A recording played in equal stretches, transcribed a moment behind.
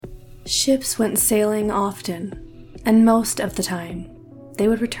Ships went sailing often, and most of the time, they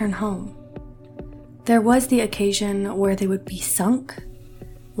would return home. There was the occasion where they would be sunk,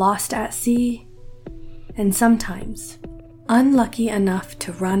 lost at sea, and sometimes unlucky enough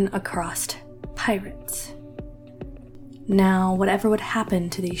to run across pirates. Now, whatever would happen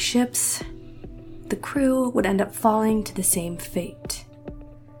to these ships, the crew would end up falling to the same fate.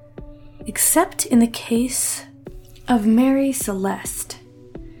 Except in the case of Mary Celeste.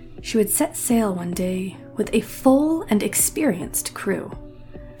 She would set sail one day with a full and experienced crew.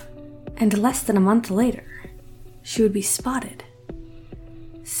 And less than a month later, she would be spotted,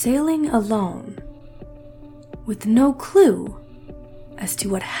 sailing alone, with no clue as to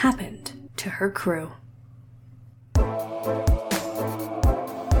what happened to her crew.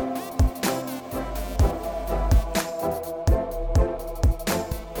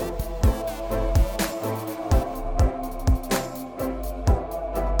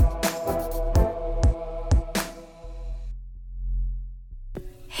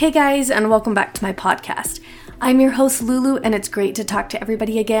 Hey guys, and welcome back to my podcast. I'm your host Lulu, and it's great to talk to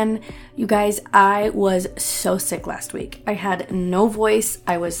everybody again. You guys, I was so sick last week. I had no voice.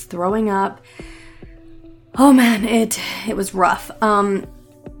 I was throwing up. Oh man, it was rough.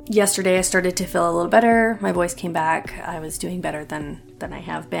 Yesterday I started to feel a little better. My voice came back. I was doing better than I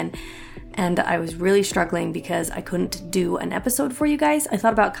have been. And I was really struggling because I couldn't do an episode for you guys. I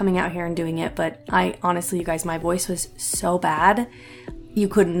thought about coming out here and doing it, but honestly, you guys, my voice was so bad. You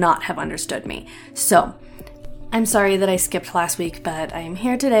could not have understood me. So, I'm sorry that I skipped last week, but I am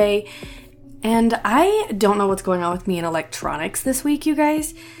here today. And I don't know what's going on with me in electronics this week, you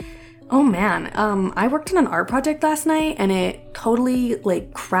guys. Oh man, I worked on an art project last night and it totally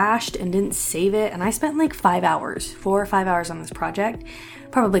crashed and didn't save it. And I spent 4 or 5 hours on this project.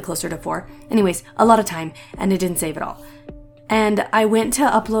 Probably closer to 4. Anyways, a lot of time, and it didn't save it all. And I went to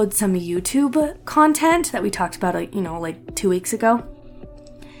upload some YouTube content that we talked about, 2 weeks ago.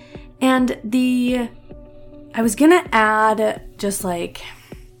 And I was gonna add just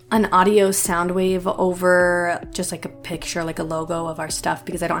an audio sound wave over just a picture, a logo of our stuff,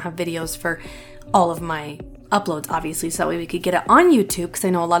 because I don't have videos for all of my uploads, obviously, so that way we could get it on YouTube, because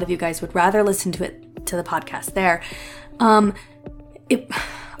I know a lot of you guys would rather listen to the podcast there. I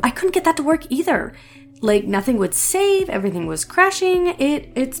couldn't get that to work either. Nothing would save, everything was crashing.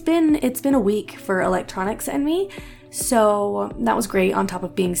 It's been a week for electronics and me. So that was great on top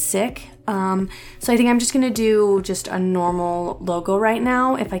of being sick. So I think I'm just going to do just a normal logo right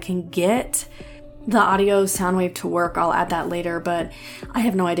now. If I can get the audio sound wave to work, I'll add that later, but I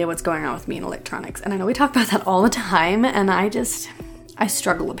have no idea what's going on with me in electronics. And I know we talk about that all the time, and I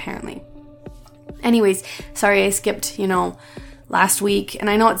struggle apparently. Anyways, sorry I skipped, last week. And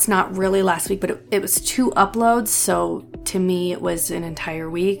I know it's not really last week, but it was 2 uploads. So to me, it was an entire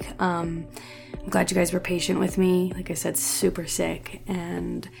week. I'm glad you guys were patient with me. Like I said, super sick.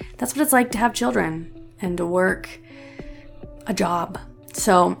 And that's what it's like to have children and to work a job.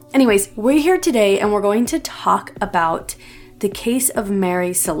 So anyways, we're here today and we're going to talk about the case of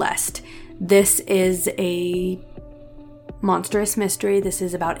Mary Celeste. This is a monstrous mystery. This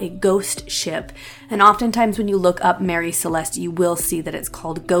is about a ghost ship. And oftentimes when you look up Mary Celeste, you will see that it's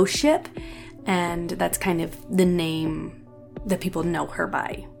called Ghost Ship. And that's kind of the name that people know her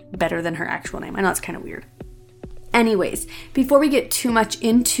by, better than her actual name. I know it's kind of weird. Anyways, before we get too much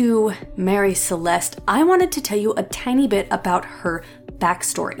into Mary Celeste, I wanted to tell you a tiny bit about her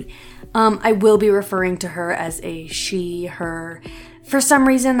backstory. I will be referring to her as a she, her. For some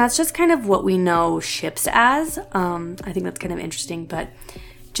reason, that's just kind of what we know ships as. I think that's kind of interesting, but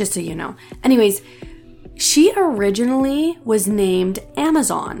just so you know. Anyways, she originally was named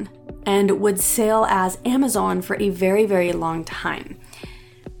Amazon and would sail as Amazon for a very, very long time.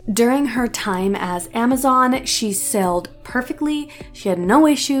 During her time as Amazon, she sailed perfectly. She had no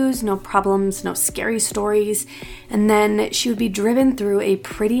issues, no problems, no scary stories. And then she would be driven through a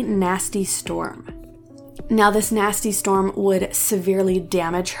pretty nasty storm. Now, this nasty storm would severely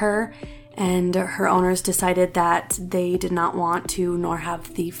damage her, and her owners decided that they did not want to nor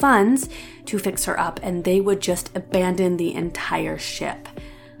have the funds to fix her up, and they would just abandon the entire ship.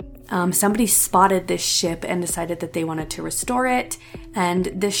 Somebody spotted this ship and decided that they wanted to restore it, and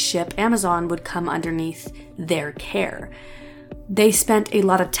this ship, Amazon, would come underneath their care. They spent a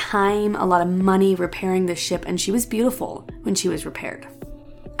lot of time, a lot of money repairing the ship, and she was beautiful when she was repaired.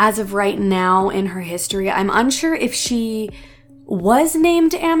 As of right now in her history, I'm unsure if she was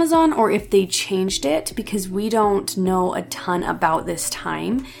named Amazon or if they changed it, because we don't know a ton about this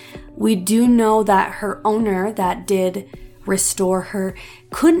time. We do know that her owner that did restore her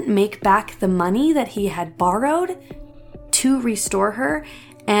couldn't make back the money that he had borrowed to restore her,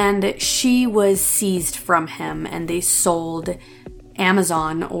 and she was seized from him, and they sold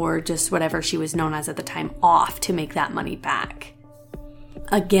Amazon, or just whatever she was known as at the time, off to make that money back.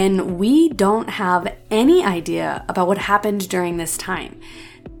 Again, we don't have any idea about what happened during this time.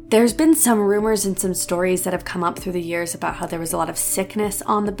 There's been some rumors and some stories that have come up through the years about how there was a lot of sickness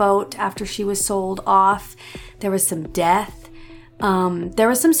on the boat after she was sold off. There was some death. There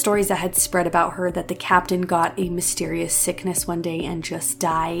were some stories that had spread about her that the captain got a mysterious sickness one day and just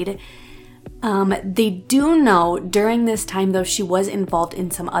died. They do know during this time, though, she was involved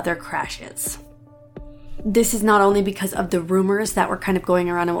in some other crashes. This is not only because of the rumors that were kind of going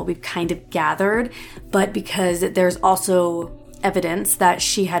around and what we've kind of gathered, but because there's also evidence that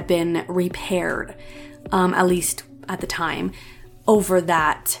she had been repaired, at least at the time, over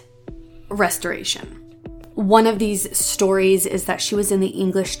that restoration. One of these stories is that she was in the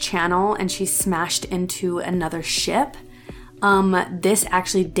English Channel and she smashed into another ship. This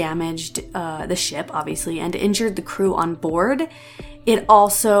actually damaged the ship, obviously, and injured the crew on board. It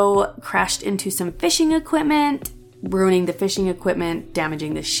also crashed into some fishing equipment, ruining the fishing equipment,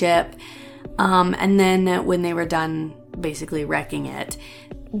 damaging the ship. And then when they were done basically wrecking it,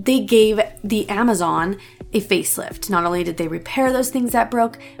 they gave the Amazon a facelift. Not only did they repair those things that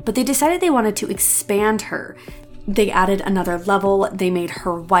broke, but they decided they wanted to expand her. They added another level, they made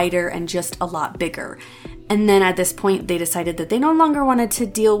her wider and just a lot bigger. And then at this point, they decided that they no longer wanted to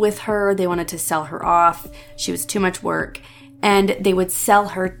deal with her. They wanted to sell her off. She was too much work. And they would sell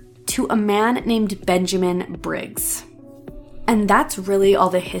her to a man named Benjamin Briggs. And that's really all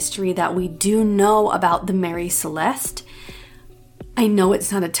the history that we do know about the Mary Celeste. I know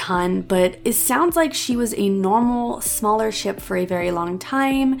it's not a ton, but it sounds like she was a normal, smaller ship for a very long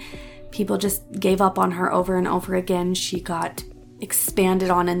time. People just gave up on her over and over again. She got expanded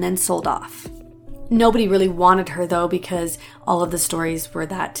on and then sold off. Nobody really wanted her, though, because all of the stories were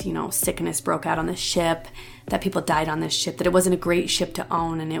that, sickness broke out on the ship, that people died on this ship, that it wasn't a great ship to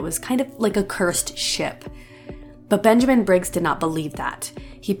own, and it was kind of like a cursed ship. But Benjamin Briggs did not believe that.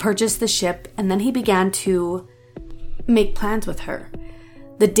 He purchased the ship, and then he began to make plans with her.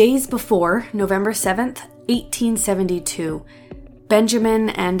 The days before, November 7th, 1872, Benjamin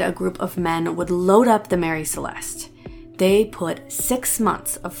and a group of men would load up the Mary Celeste. They put 6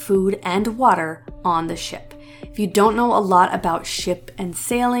 months of food and water on the ship. If you don't know a lot about ship and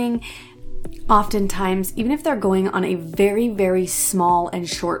sailing, oftentimes, even if they're going on a very, very small and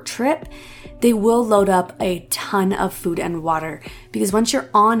short trip, they will load up a ton of food and water, because once you're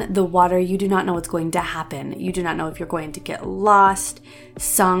on the water, you do not know what's going to happen. You do not know if you're going to get lost,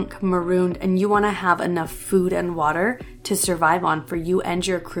 sunk, marooned, and you want to have enough food and water to survive on for you and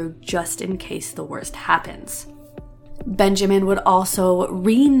your crew just in case the worst happens. Benjamin would also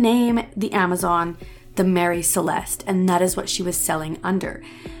rename the Amazon the Mary Celeste, and that is what she was selling under,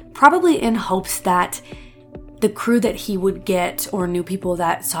 probably in hopes that the crew that he would get, or new people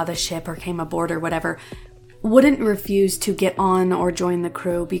that saw the ship or came aboard or whatever, wouldn't refuse to get on or join the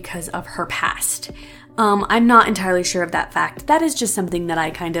crew because of her past. I'm not entirely sure of that fact. That is just something that I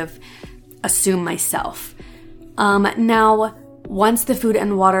kind of assume myself. Now, once the food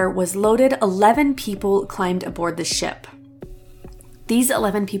and water was loaded, 11 people climbed aboard the ship. These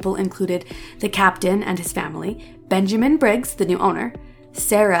 11 people included the captain and his family, Benjamin Briggs, the new owner,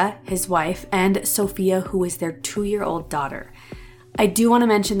 Sarah, his wife, and Sophia, who was their 2-year-old daughter. I do want to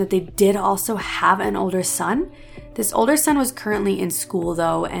mention that they did also have an older son. This older son was currently in school,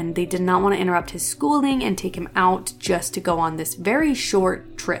 though, and they did not want to interrupt his schooling and take him out just to go on this very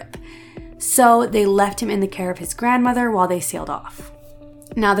short trip. So they left him in the care of his grandmother while they sailed off.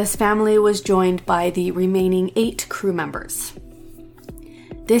 Now, this family was joined by the remaining 8 crew members.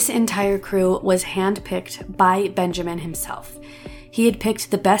 This entire crew was handpicked by Benjamin himself. He had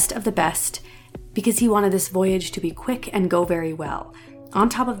picked the best of the best because he wanted this voyage to be quick and go very well. On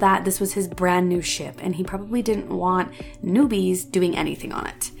top of that, this was his brand new ship, and he probably didn't want newbies doing anything on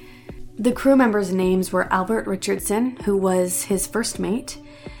it. The crew members' names were Albert Richardson, who was his first mate.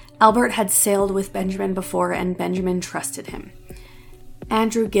 Albert had sailed with Benjamin before, and Benjamin trusted him.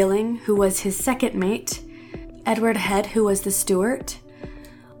 Andrew Gilling, who was his second mate. Edward Head, who was the steward.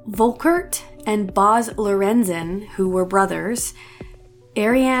 Volkert and Boz Lorenzen, who were brothers.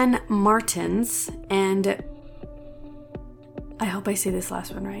 Ariane Martins, and I hope I say this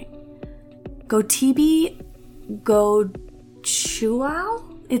last one right. Gotibi Gochual?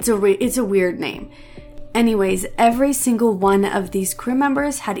 It's a weird name. Anyways, every single one of these crew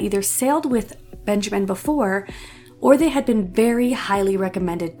members had either sailed with Benjamin before, or they had been very highly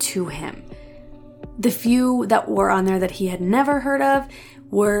recommended to him. The few that were on there that he had never heard of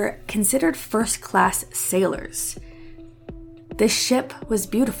were considered first-class sailors. The ship was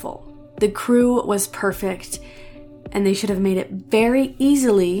beautiful. The crew was perfect, and they should have made it very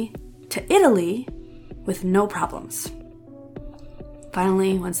easily to Italy with no problems.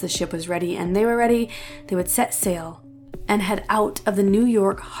 Finally, once the ship was ready and they were ready, they would set sail and head out of the New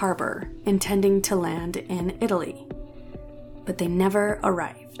York harbor, intending to land in Italy. But they never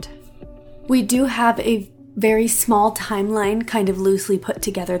arrived. We do have a very small timeline kind of loosely put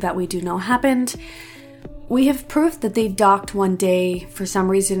together that we do know happened. We have proof that they docked one day for some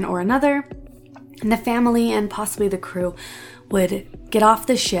reason or another, and the family and possibly the crew would get off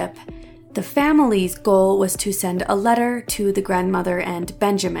the ship. The family's goal was to send a letter to the grandmother and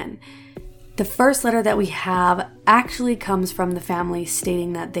Benjamin. The first letter that we have actually comes from the family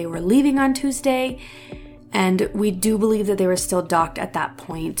stating that they were leaving on Tuesday, and we do believe that they were still docked at that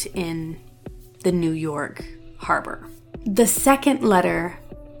point in the New York harbor. The second letter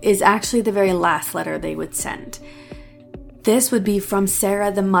is actually the very last letter they would send. This would be from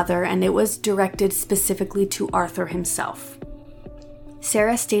Sarah, the mother, and it was directed specifically to Arthur himself.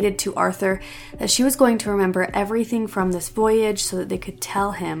 Sarah stated to Arthur that she was going to remember everything from this voyage so that they could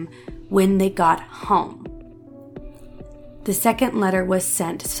tell him when they got home. The second letter was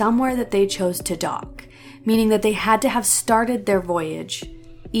sent somewhere that they chose to dock, meaning that they had to have started their voyage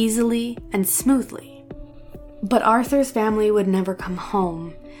easily and smoothly. But Arthur's family would never come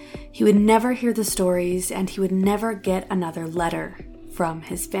home. He would never hear the stories, and he would never get another letter from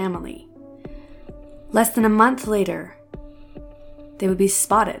his family. Less than a month later, they would be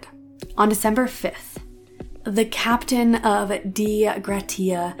spotted. On December 5th, the captain of Dei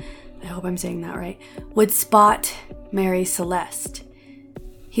Gratia, I hope I'm saying that right, would spot Mary Celeste.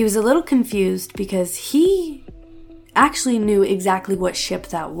 He was a little confused because he actually knew exactly what ship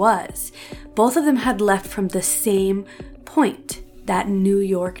that was. Both of them had left from the same point, that New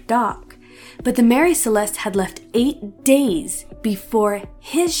York dock. But the Mary Celeste had left 8 days before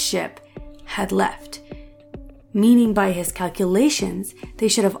his ship had left, meaning by his calculations, they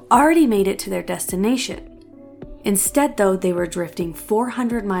should have already made it to their destination. Instead, though, they were drifting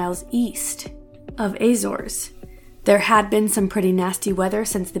 400 miles east of Azores. There had been some pretty nasty weather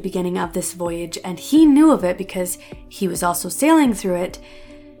since the beginning of this voyage, and he knew of it because he was also sailing through it,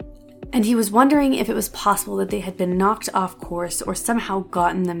 and he was wondering if it was possible that they had been knocked off course or somehow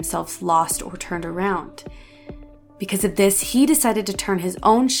gotten themselves lost or turned around. Because of this, he decided to turn his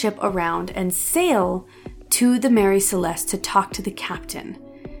own ship around and sail to the Mary Celeste to talk to the captain,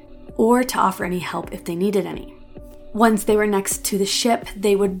 or to offer any help if they needed any. Once they were next to the ship,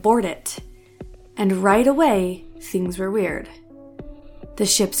 they would board it. And right away, things were weird. The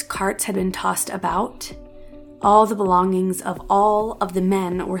ship's carts had been tossed about. All the belongings of all of the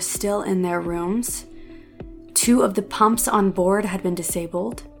men were still in their rooms. 2 of the pumps on board had been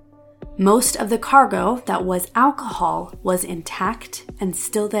disabled. Most of the cargo, that was alcohol, was intact and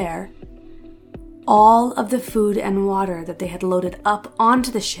still there. All of the food and water that they had loaded up onto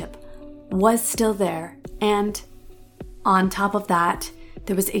the ship was still there, and on top of that,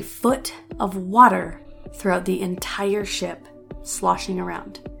 there was a foot of water throughout the entire ship, sloshing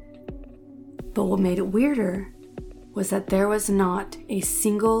around. But what made it weirder was that there was not a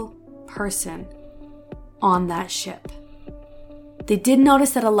single person on that ship. They did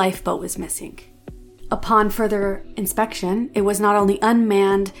notice that a lifeboat was missing. Upon further inspection, it was not only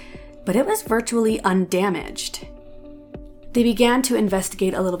unmanned, but it was virtually undamaged. They began to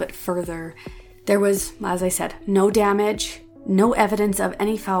investigate a little bit further. There was, as I said, no damage, no evidence of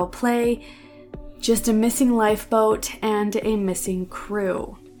any foul play, just a missing lifeboat and a missing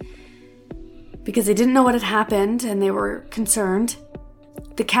crew. Because they didn't know what had happened and they were concerned,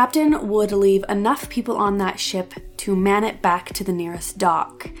 the captain would leave enough people on that ship to man it back to the nearest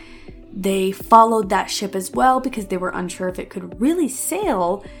dock. They followed that ship as well because they were unsure if it could really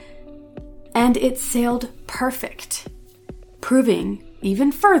sail, and it sailed perfect, proving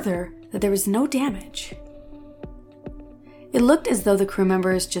even further that there was no damage. It looked as though the crew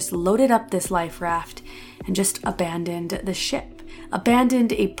members just loaded up this life raft and just abandoned the ship,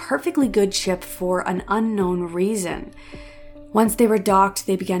 abandoned a perfectly good ship for an unknown reason. Once they were docked,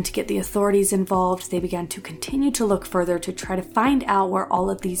 they began to get the authorities involved. They began to continue to look further to try to find out where all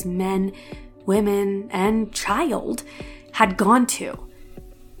of these men, women, and child had gone to.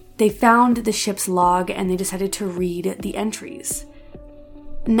 They found the ship's log and they decided to read the entries.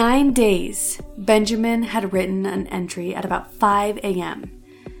 9 days, Benjamin had written an entry at about 5 a.m.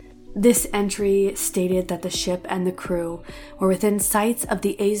 This entry stated that the ship and the crew were within sights of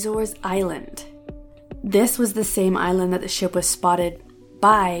the Azores Island. This was the same island that the ship was spotted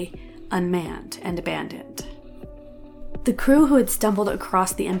by, unmanned and abandoned. The crew who had stumbled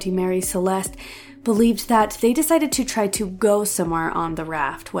across the empty Mary Celeste believed that they decided to try to go somewhere on the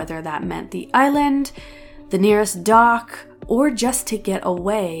raft, whether that meant the island, the nearest dock, or just to get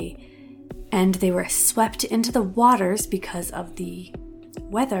away. And they were swept into the waters because of the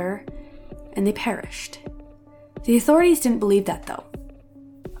weather, and they perished. The authorities didn't believe that, though.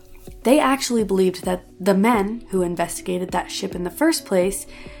 They actually believed that the men who investigated that ship in the first place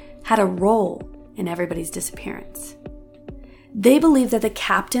had a role in everybody's disappearance. They believed that the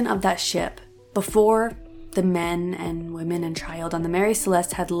captain of that ship, before the men and women and child on the Mary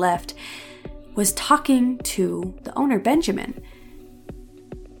Celeste had left, was talking to the owner, Benjamin,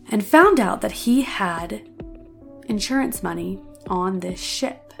 and found out that he had insurance money on this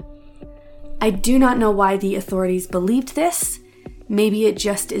ship. I do not know why the authorities believed this. Maybe it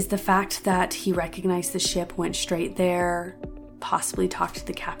just is the fact that he recognized the ship, went straight there, possibly talked to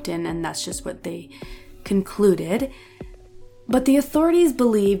the captain, and that's just what they concluded. But the authorities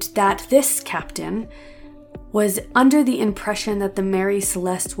believed that this captain was under the impression that the Mary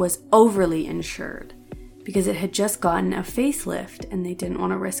Celeste was overly insured because it had just gotten a facelift and they didn't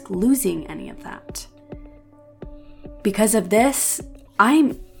want to risk losing any of that. Because of this,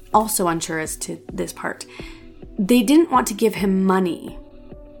 I'm also unsure as to this part. They didn't want to give him money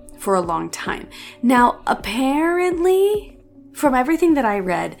for a long time. Now, apparently, from everything that I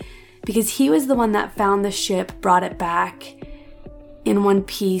read, because he was the one that found the ship, brought it back in one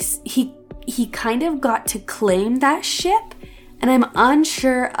piece, he kind of got to claim that ship. And I'm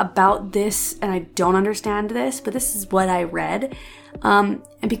unsure about this, and I don't understand this, but this is what I read. And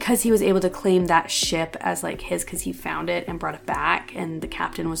because he was able to claim that ship as like his, because he found it and brought it back, and the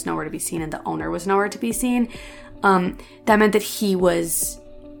captain was nowhere to be seen and the owner was nowhere to be seen, that meant that he was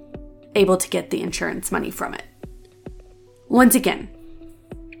able to get the insurance money from it. Once again,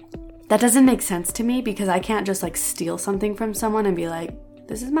 that doesn't make sense to me because I can't just like steal something from someone and be like,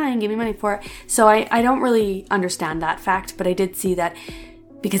 this is mine, give me money for it. So I don't really understand that fact, but I did see that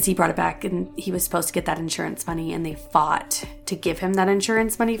because he brought it back and he was supposed to get that insurance money, and they fought to give him that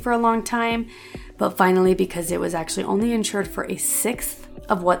insurance money for a long time. But finally, because it was actually only insured for a sixth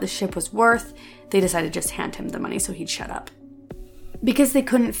of what the ship was worth, they decided to just hand him the money so he'd shut up. Because they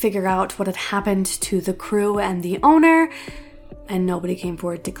couldn't figure out what had happened to the crew and the owner, and nobody came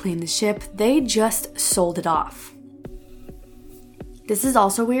forward to claim the ship, they just sold it off. This is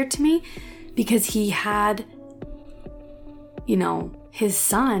also weird to me because he had, his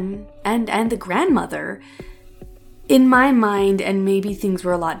son and the grandmother. In my mind, and maybe things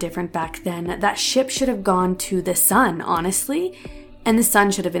were a lot different back then, that ship should have gone to the son, honestly, and the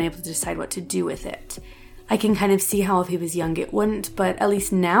son should have been able to decide what to do with it. I can kind of see how if he was young it wouldn't, but at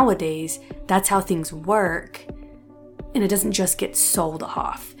least nowadays, that's how things work, and it doesn't just get sold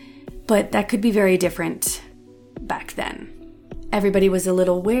off. But that could be very different back then. Everybody was a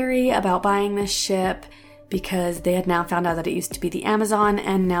little wary about buying this ship because they had now found out that it used to be the Amazon,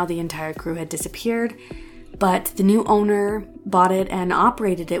 and now the entire crew had disappeared. But the new owner bought it and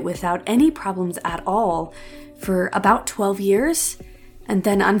operated it without any problems at all for about 12 years. And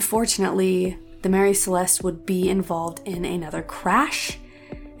then unfortunately, the Mary Celeste would be involved in another crash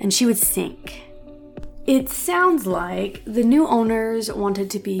and she would sink. It sounds like the new owners wanted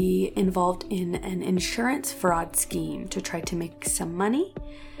to be involved in an insurance fraud scheme to try to make some money.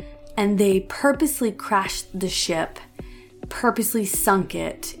 And they purposely crashed the ship, purposely sunk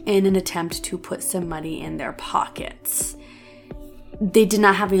it in an attempt to put some money in their pockets. They did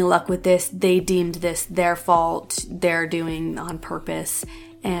not have any luck with this. They deemed this their fault, their doing on purpose,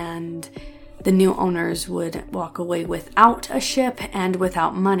 and the new owners would walk away without a ship and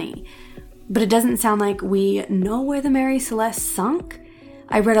without money. But it doesn't sound like we know where the Mary Celeste sunk.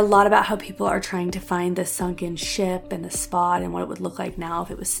 I read a lot about how people are trying to find the sunken ship and the spot and what it would look like now if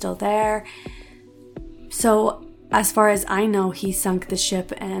it was still there. So as far as I know, he sunk the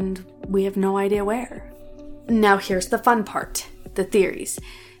ship and we have no idea where. Now here's the fun part, the theories,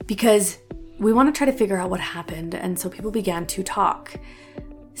 because we want to try to figure out what happened, and so people began to talk.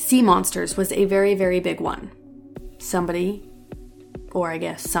 Sea monsters was a very, very big one. Somebody, or I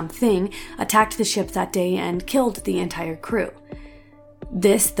guess something, attacked the ship that day and killed the entire crew.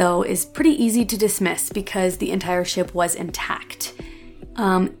 This, though, is pretty easy to dismiss because the entire ship was intact.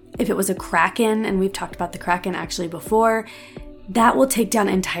 If it was a Kraken, and we've talked about the Kraken actually before, that will take down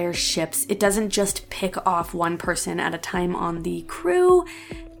entire ships. It doesn't just pick off one person at a time on the crew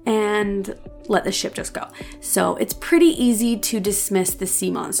and let the ship just go. So it's pretty easy to dismiss the sea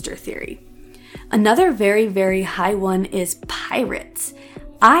monster theory. Another very, very high one is pirates.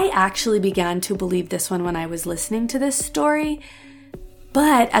 I actually began to believe this one when I was listening to this story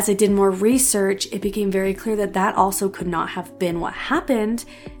But as I did more research, it became very clear that that also could not have been what happened,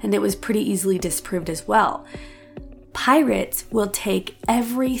 and it was pretty easily disproved as well. Pirates will take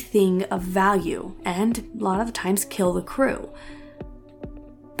everything of value and a lot of the times kill the crew.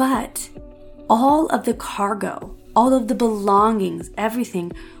 But all of the cargo, all of the belongings,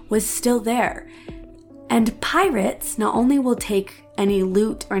 everything was still there. And pirates not only will take any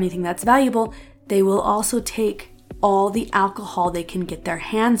loot or anything that's valuable, they will also take all the alcohol they can get their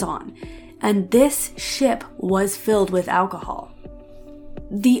hands on. And this ship was filled with alcohol.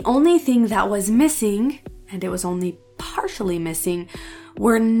 The only thing that was missing, and it was only partially missing,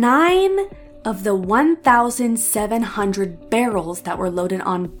 were 9 of the 1,700 barrels that were loaded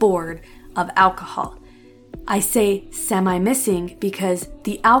on board of alcohol. I say semi-missing because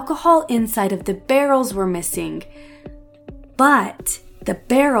the alcohol inside of the barrels were missing, but the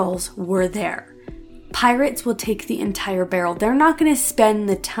barrels were there. Pirates will take the entire barrel. They're not going to spend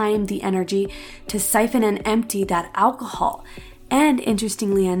the time, the energy to siphon and empty that alcohol. And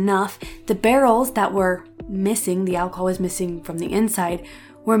interestingly enough, the barrels that were missing, the alcohol was missing from the inside,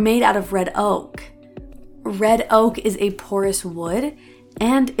 were made out of red oak. Red oak is a porous wood,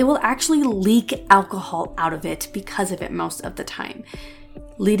 and it will actually leak alcohol out of it because of it most of the time,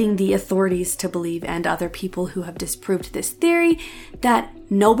 leading the authorities to believe, and other people who have disproved this theory, that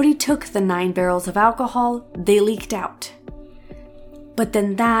nobody took the 9 barrels of alcohol, they leaked out. But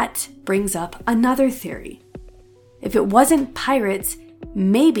then that brings up another theory. If it wasn't pirates,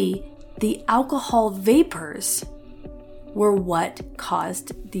 maybe the alcohol vapors were what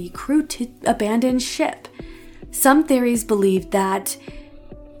caused the crew to abandon ship. Some theories believe that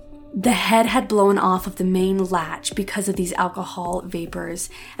the head had blown off of the main latch because of these alcohol vapors,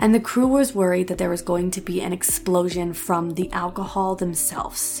 and the crew was worried that there was going to be an explosion from the alcohol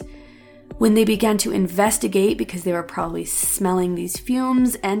themselves. When they began to investigate, because they were probably smelling these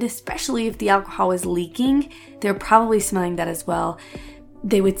fumes, and especially if the alcohol was leaking, they were probably smelling that as well,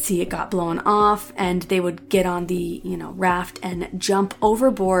 they would see it got blown off, and they would get on the, raft and jump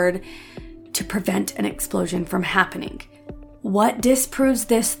overboard to prevent an explosion from happening. What disproves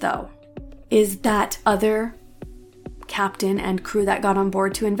this, though, is that other captain and crew that got on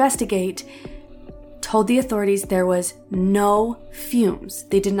board to investigate told the authorities there was no fumes.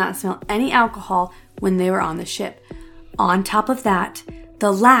 They did not smell any alcohol when they were on the ship. On top of that,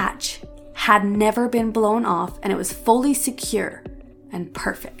 the latch had never been blown off, and it was fully secure and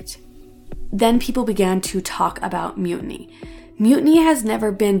perfect. Then people began to talk about mutiny. Mutiny has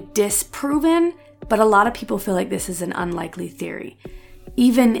never been disproven, but a lot of people feel like this is an unlikely theory.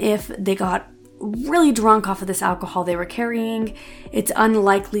 Even if they got really drunk off of this alcohol they were carrying, it's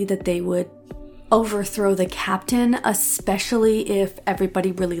unlikely that they would overthrow the captain, especially if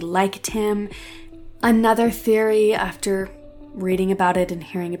everybody really liked him. Another theory, after reading about it and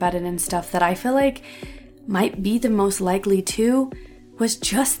hearing about it and stuff, that I feel like might be the most likely too, was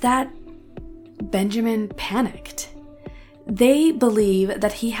just that Benjamin panicked. They believe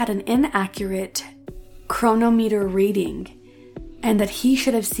that he had an inaccurate chronometer reading and that he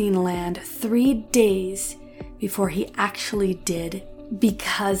should have seen land 3 days before he actually did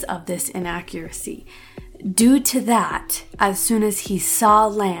because of this inaccuracy. Due to that, as soon as he saw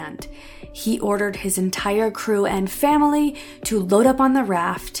land, he ordered his entire crew and family to load up on the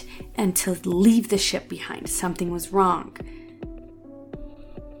raft and to leave the ship behind. Something was wrong.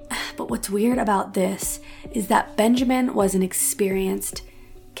 But what's weird about this is that Benjamin was an experienced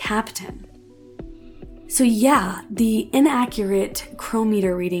captain. So yeah, the inaccurate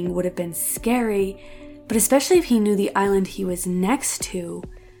chronometer reading would have been scary, but especially if he knew the island he was next to,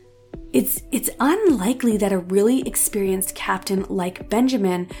 it's unlikely that a really experienced captain like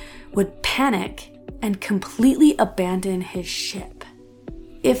Benjamin would panic and completely abandon his ship.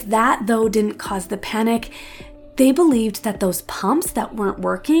 If that, though, didn't cause the panic, they believed that those pumps that weren't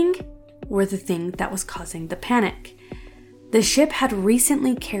working were the thing that was causing the panic. The ship had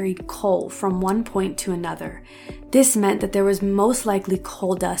recently carried coal from one point to another. This meant that there was most likely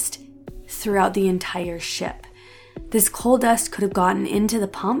coal dust throughout the entire ship. This coal dust could have gotten into the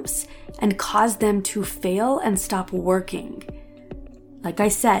pumps and caused them to fail and stop working. Like I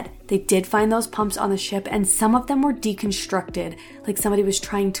said, they did find those pumps on the ship, and some of them were deconstructed, like somebody was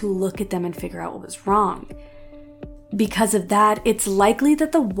trying to look at them and figure out what was wrong. Because of that, it's likely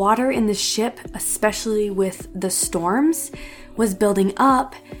that the water in the ship, especially with the storms, was building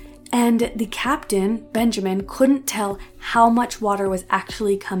up, and the captain, Benjamin, couldn't tell how much water was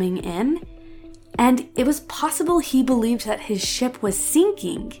actually coming in, and it was possible he believed that his ship was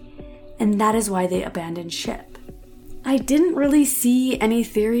sinking, and that is why they abandoned ship. I didn't really see any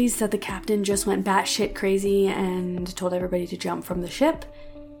theories that the captain just went batshit crazy and told everybody to jump from the ship.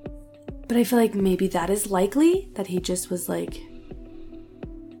 But I feel like maybe that is likely, that he just was like,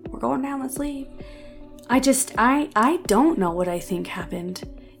 we're going down, let's leave. I don't know what I think happened.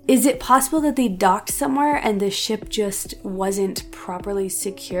 Is it possible that they docked somewhere and the ship just wasn't properly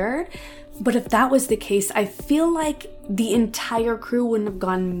secured? But if that was the case, I feel like the entire crew wouldn't have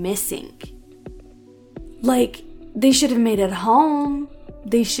gone missing. Like, they should have made it home.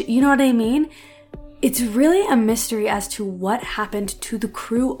 You know what I mean? It's really a mystery as to what happened to the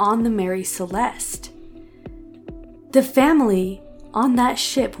crew on the Mary Celeste. The family on that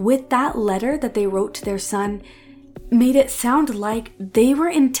ship with that letter that they wrote to their son made it sound like they were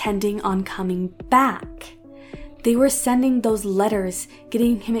intending on coming back. They were sending those letters,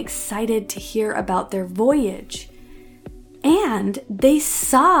 getting him excited to hear about their voyage. And they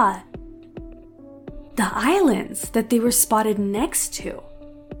saw the islands that they were spotted next to.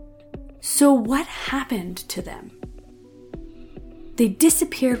 So what happened to them? They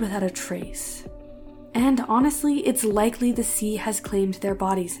disappeared without a trace. And honestly, it's likely the sea has claimed their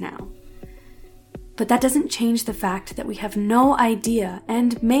bodies now. But that doesn't change the fact that we have no idea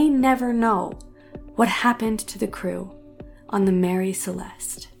and may never know what happened to the crew on the Mary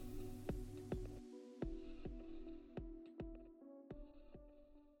Celeste.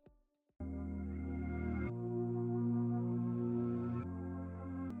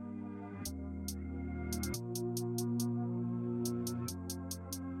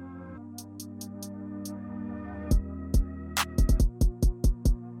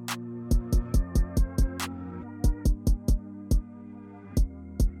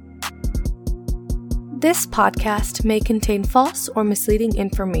 This podcast may contain false or misleading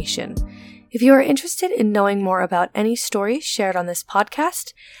information. If you are interested in knowing more about any stories shared on this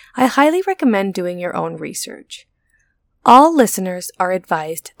podcast, I highly recommend doing your own research. All listeners are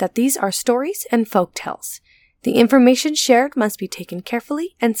advised that these are stories and folktales. The information shared must be taken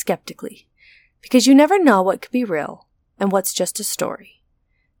carefully and skeptically, because you never know what could be real and what's just a story.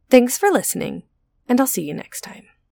 Thanks for listening, and I'll see you next time.